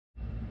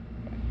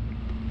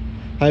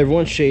Hi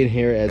everyone, Shane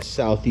here at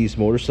Southeast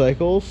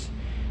Motorcycles.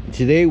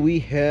 Today we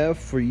have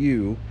for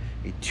you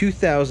a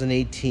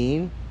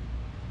 2018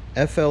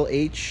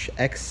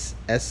 FLHXSE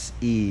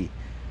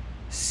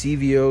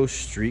CVO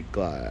Street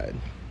Glide.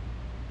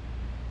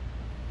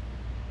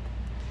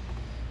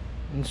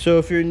 And so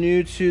if you're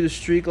new to the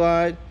Street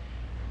Glide,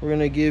 we're going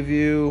to give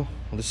you,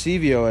 the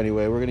CVO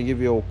anyway, we're going to give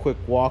you a quick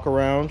walk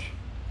around.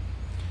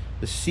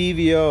 The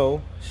CVO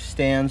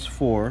stands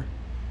for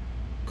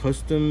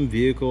Custom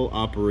Vehicle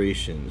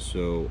Operations.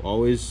 So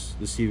always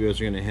the CVOs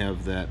are going to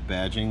have that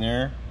badging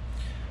there.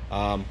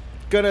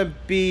 Gonna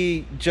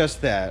be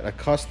just that, a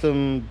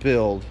custom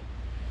build.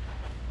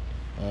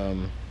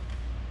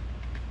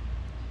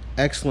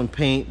 Excellent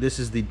paint. This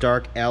is the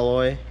dark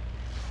alloy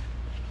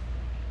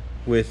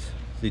with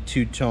the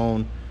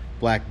two-tone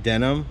black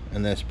denim,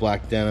 and this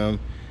black denim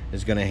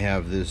is going to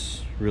have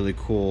this really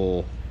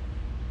cool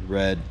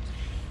red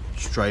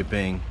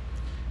striping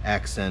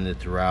accented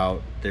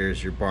throughout.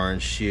 There's your barn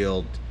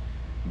shield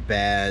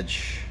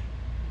badge.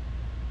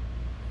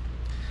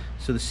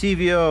 So the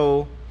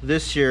CVO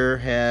this year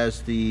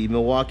has the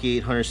Milwaukee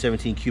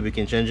 817 cubic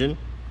inch engine.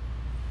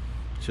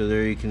 So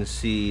there you can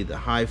see the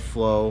high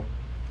flow,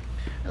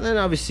 and then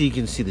obviously you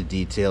can see the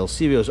details.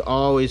 CVO is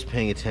always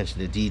paying attention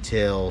to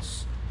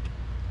details.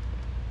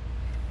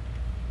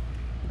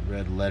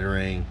 Red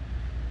lettering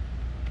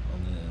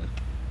on the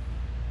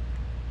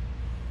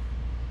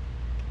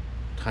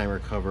timer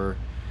cover.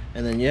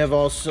 And then you have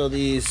also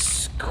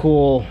these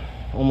cool,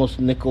 almost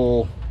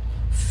nickel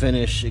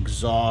finish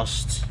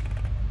exhaust.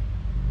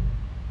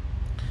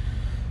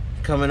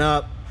 Coming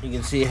up, you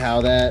can see how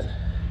that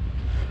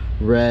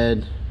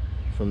red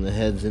from the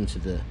heads into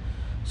the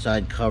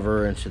side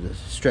cover, into the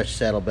stretch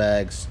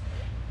saddlebags.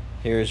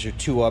 Here's your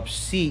two-up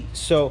seat.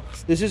 So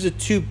this is a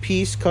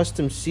two-piece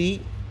custom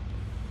seat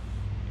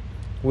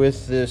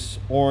with this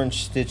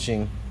orange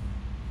stitching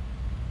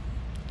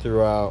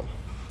throughout.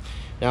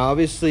 Now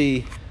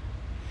obviously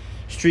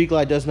Street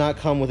Glide does not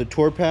come with a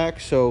tour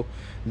pack, so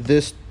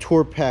this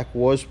tour pack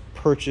was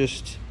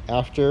purchased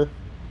after.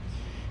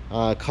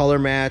 Color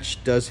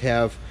match, does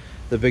have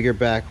the bigger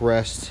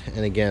backrest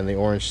and again the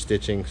orange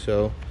stitching,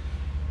 so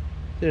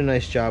did a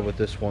nice job with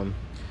this one.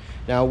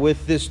 Now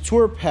with this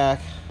tour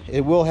pack,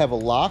 it will have a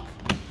lock,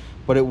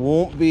 but it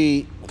won't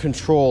be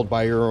controlled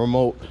by your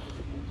remote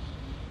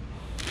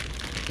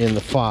in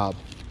the fob.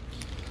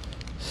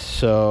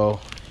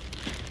 So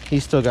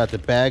he's still got the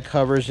bag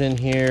covers in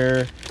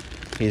here.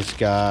 He's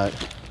got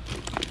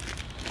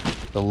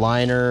the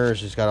liners.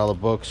 He's got all the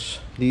books.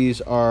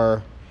 These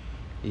are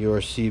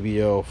your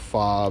CVO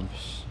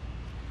fobs.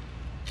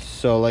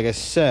 So like I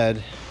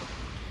said,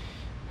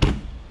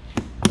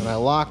 when I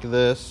lock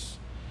this,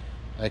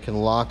 I can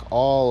lock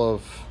all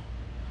of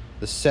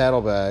the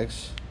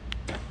saddlebags.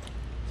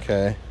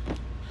 Okay.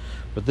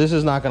 But this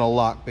is not going to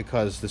lock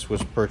because this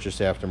was purchased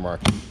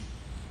aftermarket.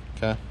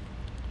 Okay.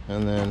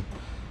 And then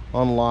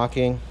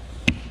unlocking.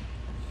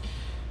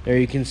 There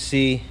you can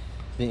see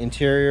the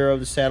interior of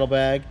the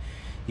saddlebag.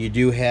 You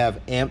do have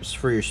amps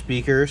for your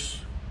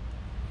speakers.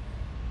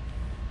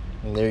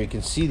 And there you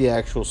can see the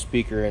actual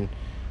speaker and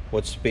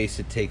what space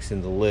it takes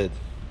in the lid.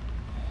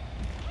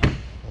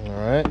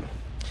 Alright.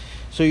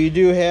 So you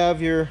do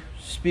have your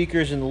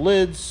speakers in the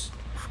lids.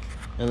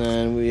 And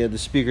then we have the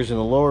speakers in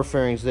the lower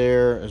fairings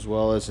there, as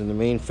well as in the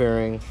main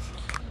fairing.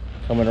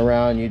 Coming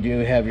around, you do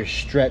have your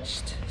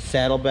stretched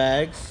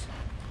saddlebags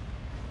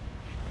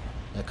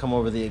that come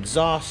over the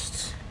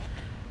exhaust.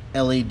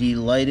 LED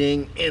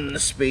lighting in the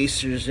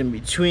spacers in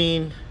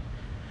between.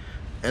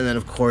 And then,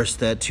 of course,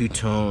 that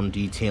two-tone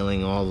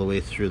detailing all the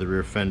way through the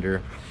rear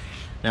fender.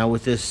 Now,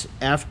 with this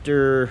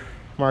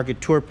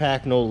aftermarket tour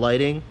pack, no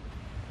lighting, it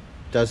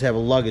does have a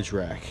luggage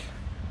rack.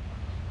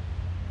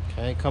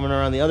 Okay, coming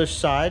around the other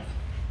side.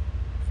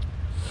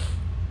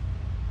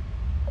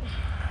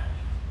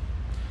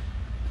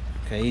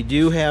 Okay, you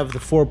do have the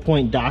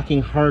 4-point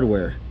docking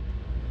hardware,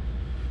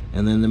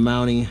 and then the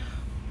mounting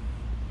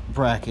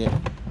bracket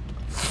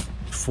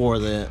for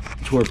the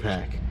tour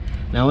pack.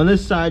 Now on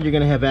this side, you're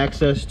going to have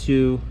access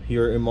to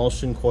your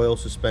emulsion coil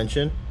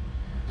suspension,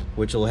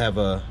 which will have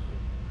an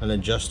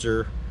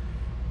adjuster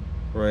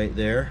right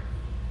there.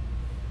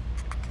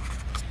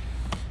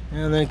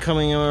 And then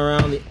coming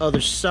around the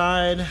other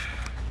side,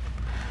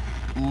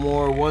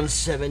 more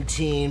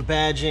 117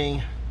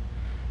 badging.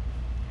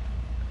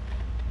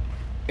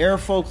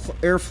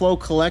 Airflow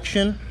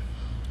collection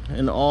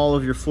and all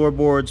of your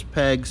floorboards,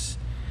 pegs.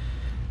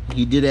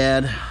 He did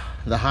add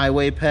the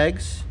highway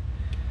pegs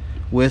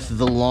with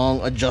the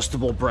long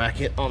adjustable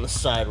bracket on the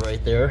side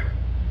right there.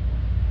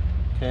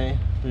 Okay,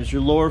 there's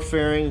your lower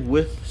fairing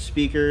with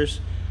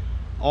speakers,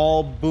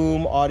 all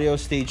boom audio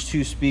stage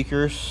 2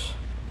 speakers.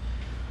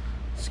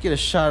 Let's get a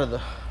shot of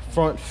the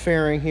front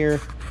fairing here.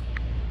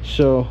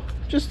 So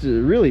just a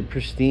really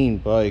pristine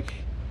bike.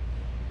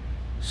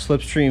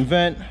 Slipstream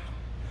vent,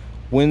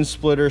 wind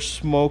splitter,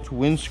 smoked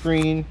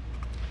windscreen,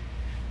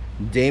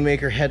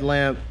 Daymaker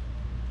headlamp.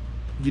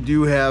 You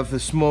do have the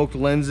smoked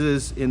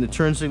lenses in the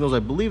turn signals. I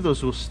believe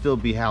those will still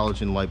be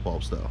halogen light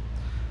bulbs though.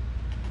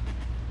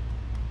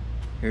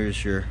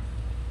 Here's your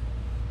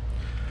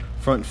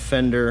front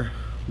fender,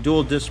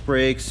 dual disc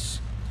brakes,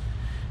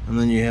 and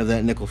then you have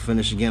that nickel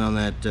finish again on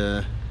that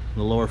the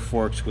lower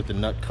forks with the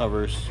nut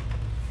covers.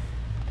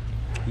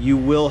 You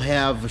will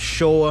have a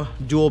Showa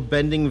dual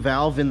bending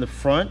valve in the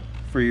front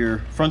for your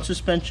front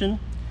suspension.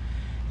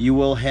 You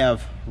will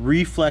have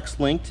reflex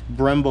linked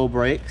Brembo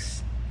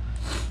brakes,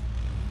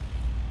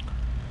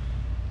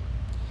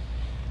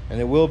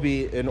 and it will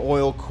be an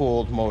oil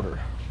cooled motor.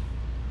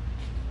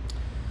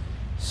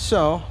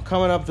 So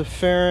coming up the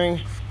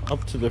fairing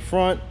up to the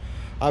front,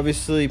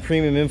 obviously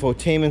premium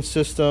infotainment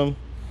system.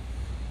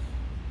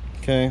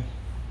 Okay,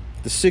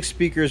 the 6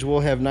 speakers will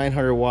have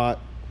 900 watt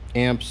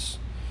amps,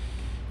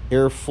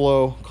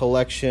 airflow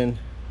collection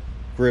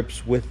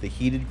grips with the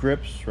heated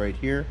grips right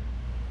here.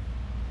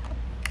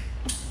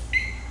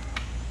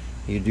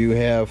 You do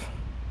have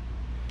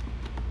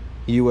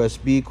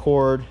USB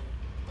cord,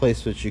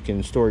 place that you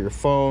can store your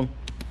phone.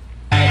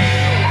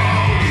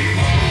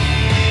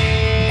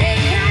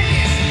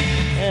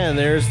 And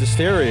there's the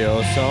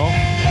stereo, so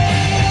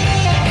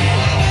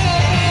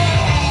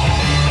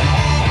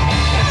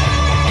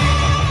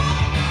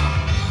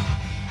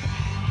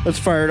let's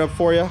fire it up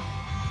for you.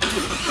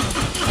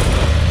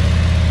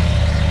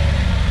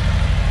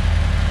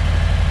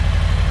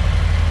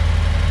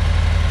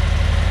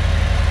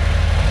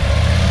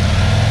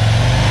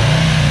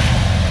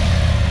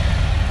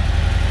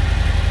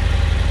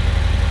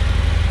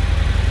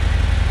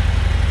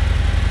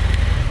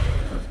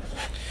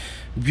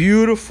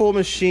 Beautiful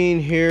machine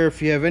here.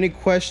 If you have any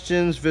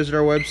questions, visit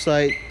our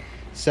website,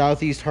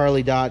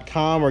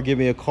 southeastharley.com, or give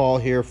me a call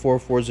here,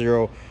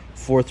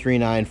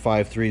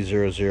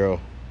 440-439-5300.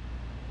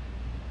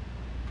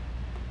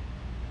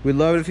 We'd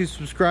love it if you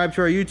subscribe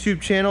to our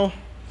YouTube channel.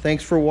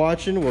 Thanks for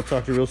watching. We'll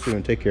talk to you real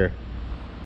soon. Take care.